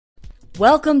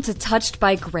Welcome to Touched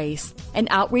by Grace, an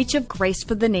outreach of Grace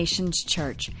for the Nations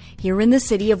Church, here in the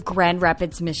city of Grand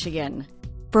Rapids, Michigan.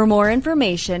 For more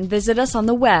information, visit us on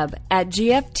the web at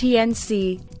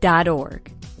gftnc.org.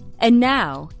 And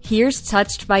now, here's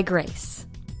Touched by Grace.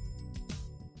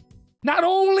 Not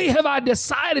only have I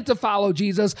decided to follow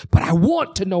Jesus, but I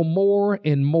want to know more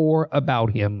and more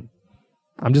about him.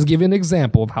 I'm just giving an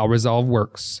example of how resolve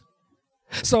works.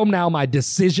 So now my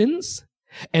decisions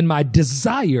and my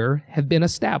desire have been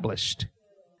established.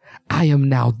 I am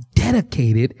now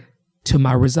dedicated to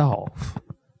my resolve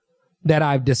that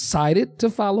I've decided to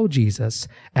follow Jesus,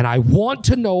 and I want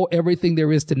to know everything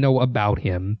there is to know about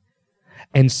him.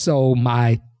 And so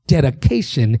my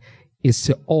dedication is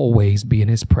to always be in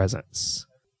his presence.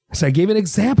 So I gave an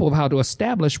example of how to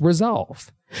establish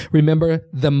resolve. Remember,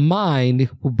 the mind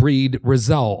will breed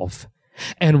resolve.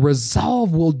 And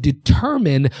resolve will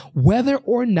determine whether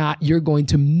or not you're going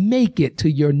to make it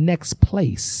to your next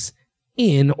place,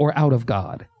 in or out of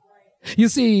God. You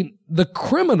see, the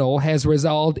criminal has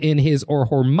resolved in his or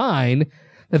her mind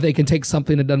that they can take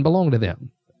something that doesn't belong to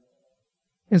them.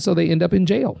 And so they end up in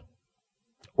jail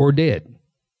or dead.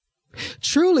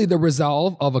 Truly, the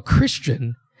resolve of a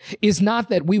Christian is not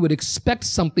that we would expect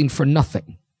something for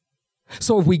nothing.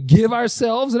 So if we give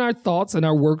ourselves and our thoughts and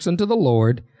our works unto the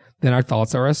Lord, then our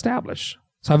thoughts are established.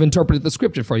 So I've interpreted the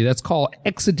scripture for you. That's called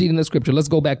exegeting the scripture. Let's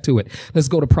go back to it. Let's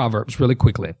go to Proverbs really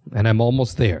quickly, and I'm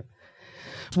almost there.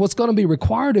 So what's going to be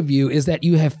required of you is that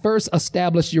you have first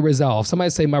established your resolve. Somebody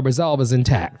say, my resolve is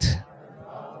intact.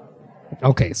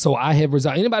 Okay, so I have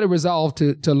resolved. Anybody resolved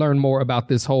to learn more about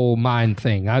this whole mind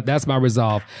thing? That's my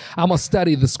resolve. I'm going to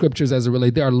study the scriptures as it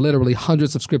relates. There are literally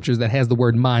hundreds of scriptures that has the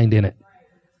word mind in it.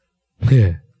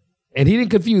 Yeah. And he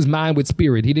didn't confuse mind with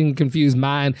spirit. He didn't confuse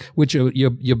mind with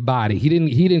your body. He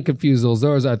didn't confuse those.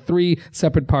 Those are three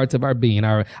separate parts of our being.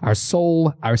 Our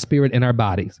soul, our spirit, and our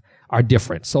bodies are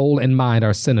different. Soul and mind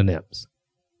are synonyms.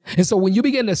 And so when you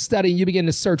begin to study, you begin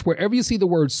to search, wherever you see the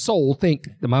word soul, think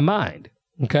my mind.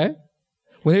 Okay?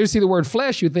 Whenever you see the word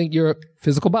flesh, you think your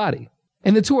physical body.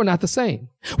 And the two are not the same.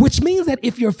 Which means that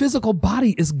if your physical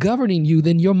body is governing you,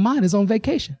 then your mind is on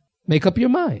vacation. Make up your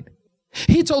mind.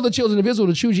 He told the children of Israel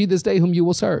to choose ye this day whom you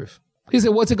will serve. He said,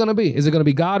 what's it going to be? Is it going to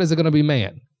be God? Is it going to be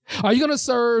man? Are you going to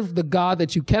serve the God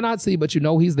that you cannot see, but you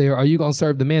know he's there? Or are you going to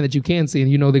serve the man that you can see and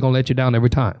you know they're going to let you down every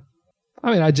time? I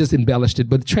mean, I just embellished it,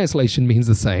 but the translation means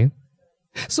the same.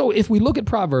 So if we look at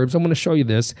Proverbs, I'm going to show you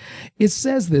this. It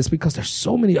says this because there's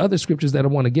so many other scriptures that I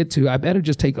want to get to. I better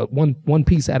just take one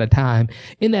piece at a time.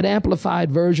 In that amplified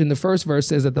version, the first verse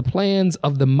says that the plans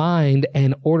of the mind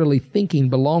and orderly thinking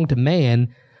belong to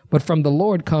man, but from the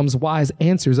Lord comes wise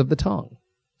answers of the tongue.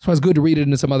 So it's good to read it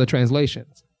in some other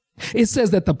translations. It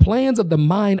says that the plans of the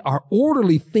mind are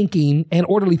orderly thinking, and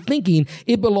orderly thinking,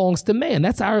 it belongs to man.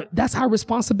 That's our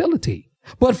responsibility.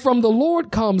 But from the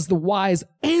Lord comes the wise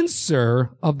answer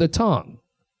of the tongue.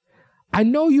 I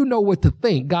know you know what to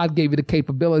think. God gave you the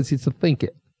capability to think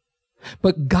it.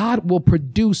 But God will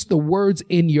produce the words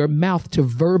in your mouth to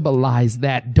verbalize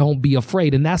that. Don't be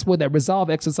afraid. And that's what that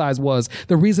resolve exercise was.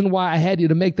 The reason why I had you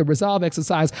to make the resolve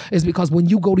exercise is because when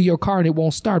you go to your car and it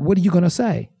won't start, what are you going to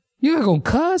say? You're not going to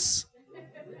cuss.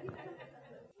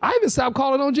 I even stopped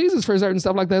calling on Jesus for certain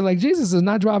stuff like that. Like, Jesus is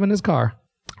not driving this car.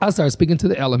 I started speaking to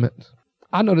the element.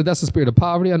 I know that that's a spirit of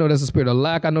poverty. I know that's a spirit of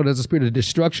lack. I know that's a spirit of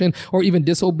destruction or even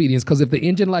disobedience. Because if the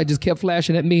engine light just kept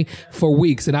flashing at me for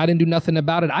weeks and I didn't do nothing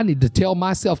about it, I need to tell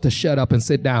myself to shut up and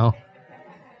sit down.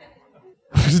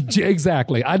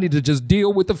 Exactly. I need to just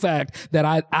deal with the fact that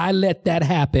I let that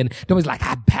happen. Nobody's like,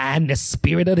 I bind the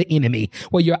spirit of the enemy.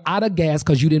 Well, you're out of gas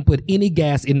because you didn't put any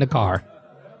gas in the car.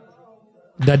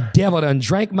 The devil done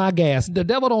drank my gas. The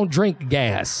devil don't drink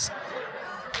gas.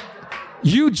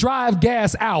 You drive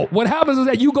gas out. What happens is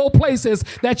that you go places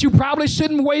that you probably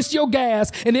shouldn't waste your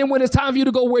gas. And then when it's time for you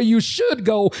to go where you should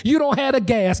go, you don't have the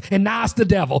gas. And now it's the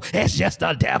devil. It's just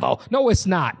the devil. No, it's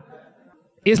not.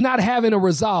 It's not having a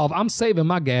resolve. I'm saving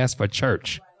my gas for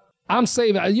church. I'm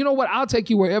saving. You know what? I'll take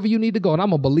you wherever you need to go. And I'm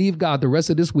going to believe God the rest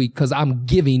of this week because I'm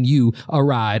giving you a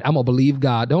ride. I'm going to believe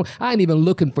God. I ain't even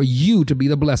looking for you to be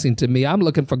the blessing to me. I'm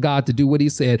looking for God to do what he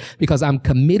said because I'm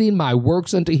committing my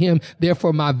works unto him.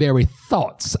 Therefore, my very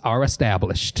thoughts are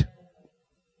established.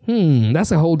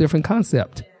 That's a whole different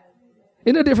concept.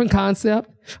 Isn't it a different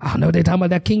concept? I know they're talking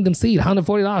about that kingdom seed,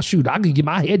 $140. Shoot, I can get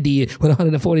my head did with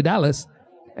 $140.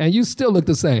 And you still look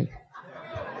the same.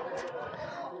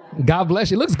 God bless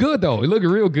you. It looks good, though. It looks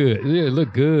real good. Yeah, it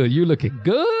look good. You looking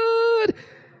good.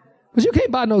 But you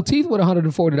can't buy no teeth with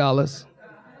 $140.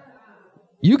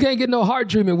 You can't get no heart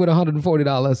treatment with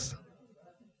 $140.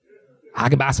 I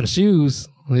can buy some shoes.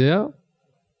 Yeah.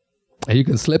 And you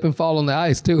can slip and fall on the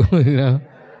ice too,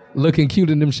 looking cute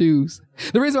in them shoes.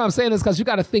 The reason why I'm saying this is because you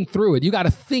got to think through it. You got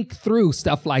to think through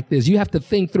stuff like this. You have to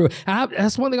think through it. And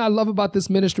that's one thing I love about this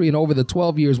ministry. And over the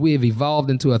 12 years, we have evolved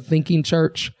into a thinking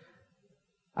church.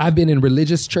 I've been in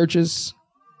religious churches.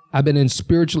 I've been in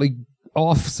spiritually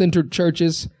off-centered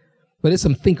churches. But there's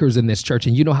some thinkers in this church,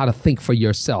 and you know how to think for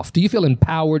yourself. Do you feel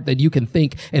empowered that you can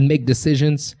think and make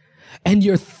decisions? And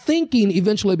your thinking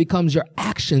eventually becomes your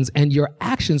actions, and your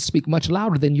actions speak much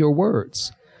louder than your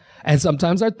words. And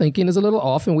sometimes our thinking is a little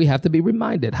off, and we have to be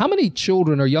reminded. How many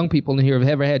children or young people in here have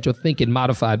ever had your thinking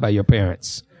modified by your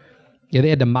parents? Yeah, they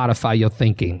had to modify your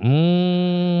thinking.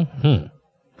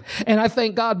 And I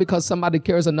thank God because somebody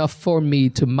cares enough for me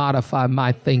to modify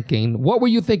my thinking. What were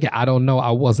you thinking? I don't know.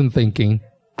 I wasn't thinking.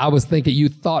 I was thinking you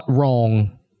thought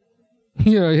wrong.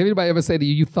 Anybody ever say to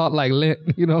you, you thought like lint?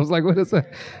 It's like, what is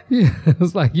that? Yeah,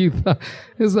 it's like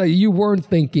it's like you weren't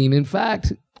thinking. In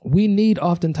fact, we need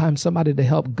oftentimes somebody to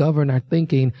help govern our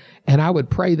thinking. And I would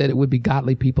pray that it would be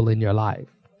godly people in your life.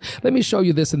 Let me show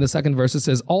you this in the second verse. It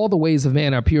says, all the ways of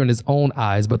man are pure in his own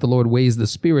eyes, but the Lord weighs the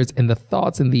spirits and the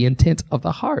thoughts and the intent of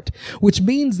the heart, which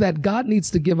means that God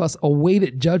needs to give us a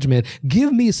weighted judgment.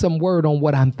 Give me some word on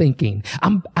what I'm thinking.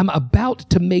 I'm about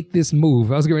to make this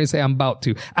move. I was going to say I'm about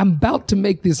to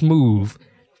make this move.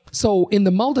 So in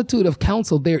the multitude of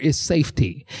counsel, there is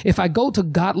safety. If I go to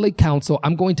godly counsel,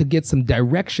 I'm going to get some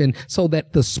direction so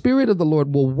that the Spirit of the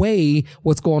Lord will weigh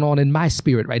what's going on in my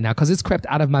spirit right now, because it's crept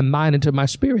out of my mind into my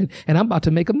spirit, and I'm about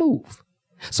to make a move.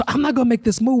 So I'm not going to make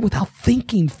this move without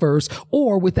thinking first,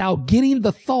 or without getting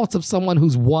the thoughts of someone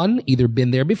who's, one, either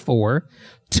been there before,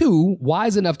 two,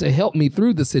 wise enough to help me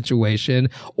through the situation,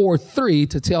 or three,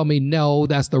 to tell me, no,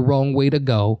 that's the wrong way to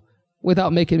go,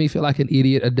 without making me feel like an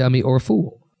idiot, a dummy, or a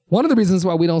fool. One of the reasons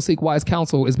why we don't seek wise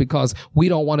counsel is because we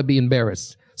don't want to be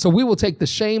embarrassed. So we will take the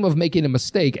shame of making a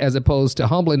mistake as opposed to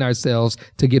humbling ourselves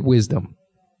to get wisdom.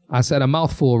 I said a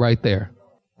mouthful right there.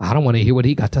 I don't want to hear what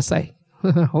he got to say.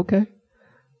 Okay.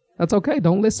 That's okay.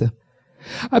 Don't listen.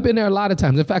 I've been there a lot of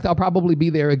times. In fact, I'll probably be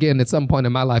there again at some point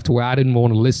in my life to where I didn't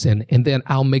want to listen. And then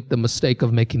I'll make the mistake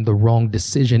of making the wrong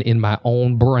decision in my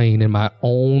own brain, in my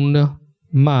own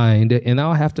mind, and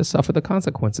I'll have to suffer the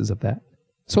consequences of that.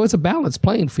 So it's a balanced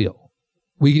playing field.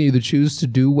 We can either choose to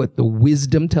do what the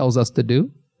wisdom tells us to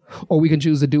do, or we can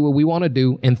choose to do what we want to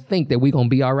do and think that we're going to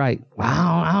be all right.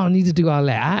 Wow, I don't need to do all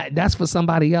that. That's for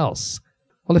somebody else.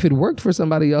 Well, if it worked for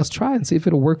somebody else, try and see if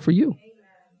it'll work for you.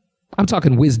 I'm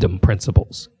talking wisdom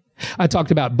principles. I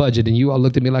talked about budget, and you all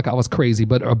looked at me like I was crazy,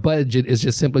 but a budget is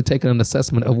just simply taking an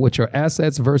assessment of what your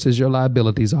assets versus your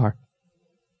liabilities are.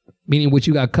 Meaning what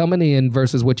you got coming in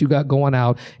versus what you got going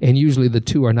out, and usually the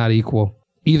two are not equal.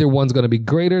 Either one's going to be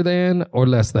greater than or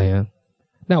less than.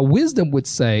 Now, wisdom would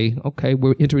say, okay,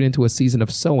 we're entering into a season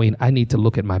of sowing. I need to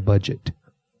look at my budget,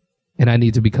 and I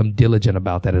need to become diligent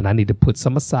about that, and I need to put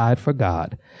some aside for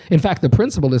God. In fact, the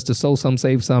principle is to sow some,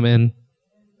 save some, and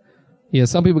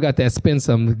some people got that spend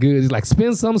some good. It's like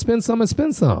spend some, and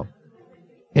spend some.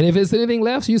 And if it's anything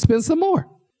left, you spend some more.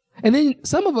 And then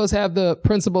some of us have the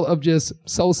principle of just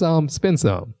sow some, spend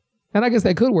some. And I guess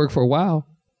that could work for a while.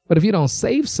 But if you don't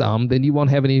save some, then you won't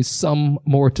have any some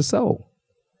more to sow.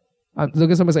 Look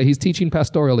at somebody say, he's teaching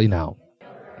pastorally now.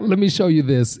 Let me show you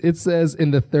this. It says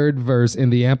in the third verse in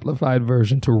the Amplified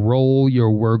Version to roll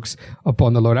your works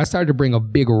upon the Lord. I started to bring a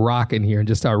big rock in here and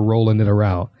just start rolling it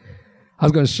around. I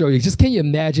was going to show you. Just can you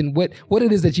imagine what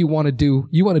it is that you want to do?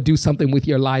 You want to do something with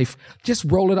your life. Just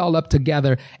roll it all up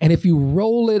together. And if you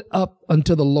roll it up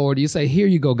unto the Lord, you say, here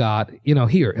you go, God.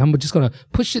 Here, I'm just going to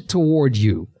push it toward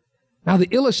you. Now, the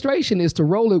illustration is to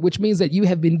roll it, which means that you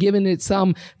have been given it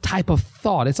some type of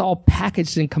thought. It's all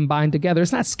packaged and combined together.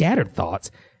 It's not scattered thoughts.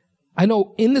 I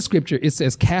know in the scripture, it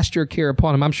says, cast your care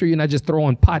upon him. I'm sure you're not just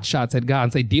throwing pot shots at God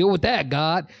and say, deal with that,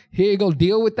 God. Here you go,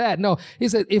 deal with that. No, he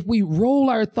said, if we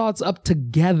roll our thoughts up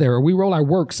together, we roll our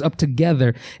works up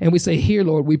together, and we say, here,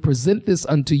 Lord, we present this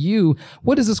unto you.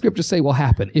 What does the scripture say will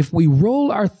happen? If we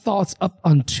roll our thoughts up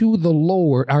unto the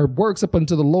Lord, our works up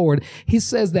unto the Lord, he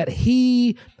says that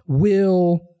he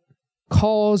will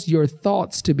cause your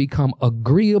thoughts to become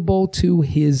agreeable to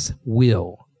his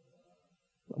will.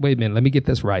 Wait a minute, let me get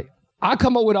this right. I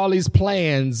come up with all these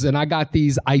plans, and I got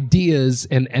these ideas,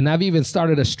 and I've even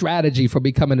started a strategy for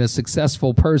becoming a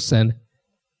successful person.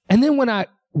 And then when I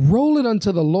roll it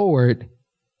unto the Lord,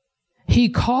 he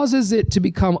causes it to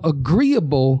become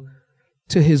agreeable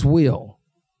to his will.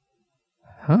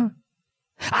 Huh?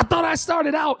 I thought I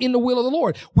started out in the will of the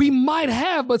Lord. We might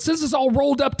have, but since it's all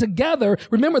rolled up together,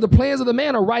 remember the plans of the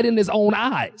man are right in his own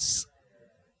eyes.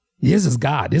 This is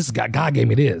God. God gave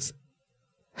me this.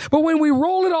 But when we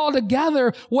roll it all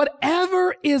together,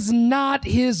 whatever is not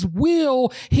his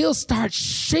will, he'll start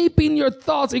shaping your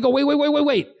thoughts. You go,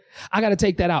 wait. I got to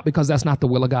take that out because that's not the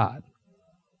will of God.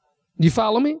 You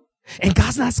follow me? And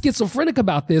God's not schizophrenic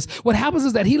about this. What happens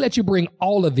is that he lets you bring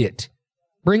all of it.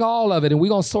 Bring all of it, and we're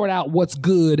going to sort out what's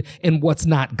good and what's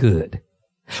not good.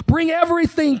 Bring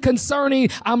everything concerning,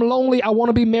 I'm lonely, I want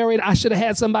to be married, I should have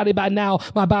had somebody by now,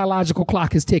 my biological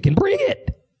clock is ticking. Bring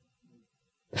it.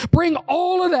 Bring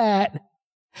all of that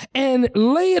and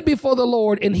lay it before the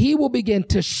Lord, and he will begin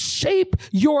to shape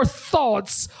your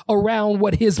thoughts around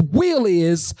what his will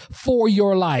is for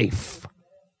your life.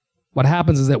 What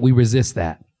happens is that we resist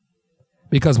that.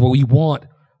 Because what we want,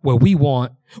 when we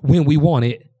want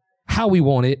it, how we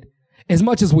want it, as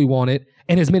much as we want it,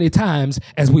 and as many times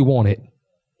as we want it.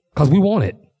 Because we want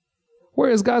it.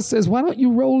 Whereas God says, why don't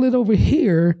you roll it over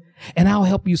here and I'll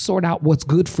help you sort out what's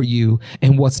good for you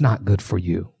and what's not good for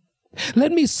you.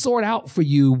 Let me sort out for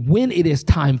you when it is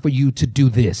time for you to do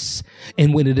this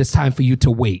and when it is time for you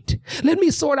to wait. Let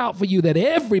me sort out for you that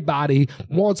everybody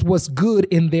wants what's good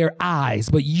in their eyes,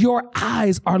 but your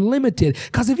eyes are limited.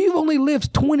 Because if you've only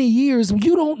lived 20 years,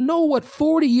 you don't know what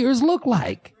 40 years look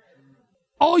like.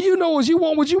 All you know is you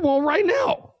want what you want right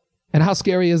now. And how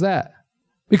scary is that?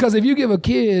 Because if you give a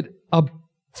kid a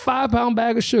 5-pound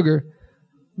bag of sugar,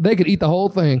 they could eat the whole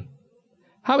thing.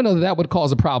 How many know that would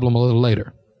cause a problem a little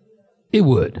later? It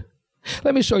would.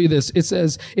 Let me show you this. It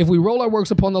says, if we roll our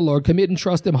works upon the Lord, commit and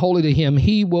trust him wholly to him,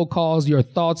 he will cause your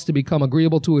thoughts to become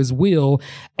agreeable to his will,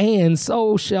 and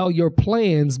so shall your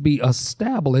plans be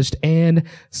established and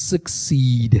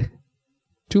succeed.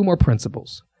 2 more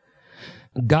principles.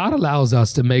 God allows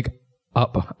us to make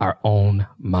up our own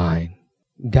mind.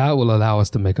 God will allow us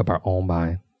to make up our own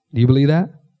mind. Do you believe that?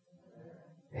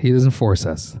 He doesn't force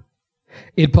us.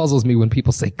 It puzzles me when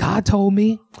people say, God told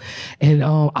me, and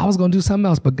I was going to do something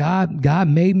else, but God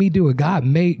made me do it. God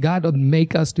doesn't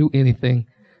make us do anything.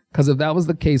 Because if that was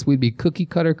the case, we'd be cookie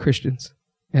cutter Christians.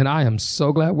 And I am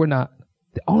so glad we're not.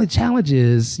 The only challenge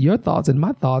is your thoughts and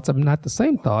my thoughts are not the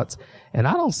same thoughts. And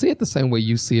I don't see it the same way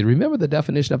you see it. Remember, the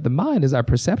definition of the mind is our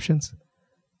perceptions,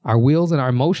 our wills and our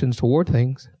emotions toward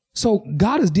things. So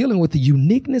God is dealing with the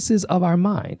uniquenesses of our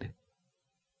mind.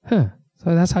 So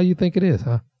that's how you think it is,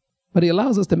 huh? But he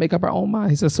allows us to make up our own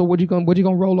mind. He says, so what are you going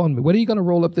to roll on me? What are you going to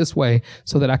roll up this way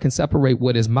so that I can separate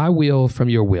what is my will from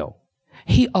your will?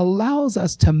 He allows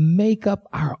us to make up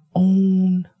our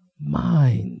own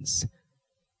minds.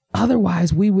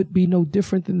 Otherwise, we would be no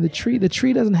different than the tree. The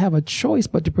tree doesn't have a choice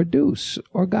but to produce,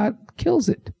 or God kills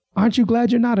it. Aren't you glad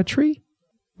you're not a tree?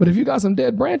 But if you got some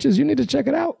dead branches, you need to check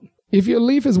it out. If your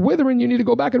leaf is withering, you need to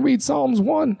go back and read Psalms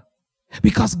 1.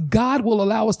 Because God will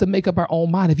allow us to make up our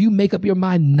own mind. If you make up your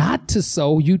mind not to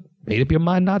sow, you made up your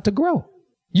mind not to grow.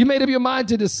 You made up your mind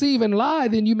to deceive and lie,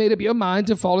 then you made up your mind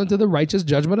to fall into the righteous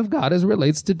judgment of God as it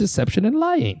relates to deception and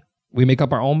lying. We make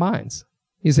up our own minds.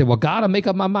 You say, well, God will make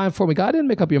up my mind for me. God didn't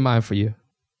make up your mind for you.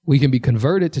 We can be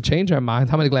converted to change our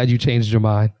minds. How many glad you changed your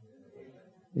mind?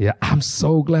 Yeah, I'm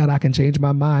so glad I can change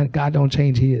my mind. God don't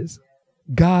change his.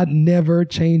 God never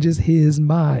changes his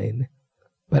mind.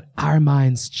 But our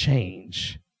minds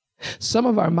change. Some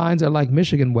of our minds are like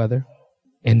Michigan weather,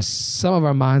 and some of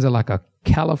our minds are like a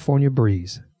California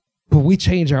breeze. But we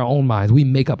change our own minds. We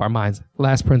make up our minds.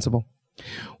 Last principle.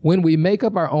 When we make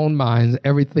up our own minds,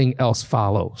 everything else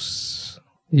follows.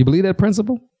 You believe that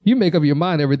principle? You make up your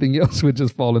mind, everything else would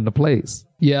just fall into place.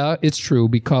 Yeah, it's true,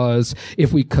 because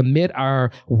if we commit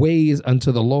our ways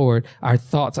unto the Lord, our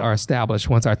thoughts are established.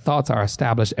 Once our thoughts are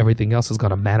established, everything else is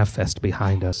going to manifest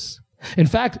behind us. In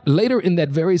fact, later in that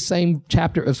very same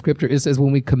chapter of Scripture, it says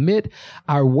when we commit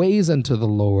our ways unto the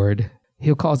Lord,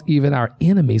 he'll cause even our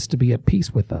enemies to be at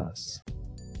peace with us.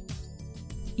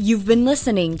 You've been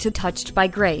listening to Touched by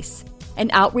Grace, an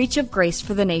outreach of Grace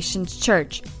for the Nations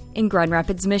Church in Grand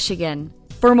Rapids, Michigan.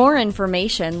 For more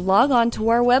information, log on to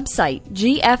our website,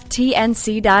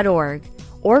 gftnc.org,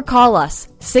 or call us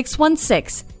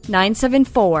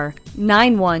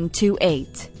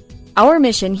 616-974-9128. Our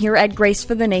mission here at Grace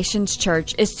for the Nations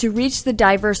Church is to reach the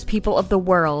diverse people of the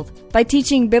world by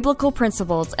teaching biblical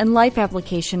principles and life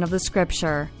application of the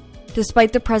Scripture.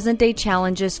 Despite the present-day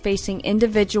challenges facing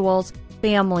individuals,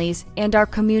 families, and our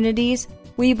communities,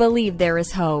 we believe there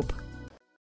is hope.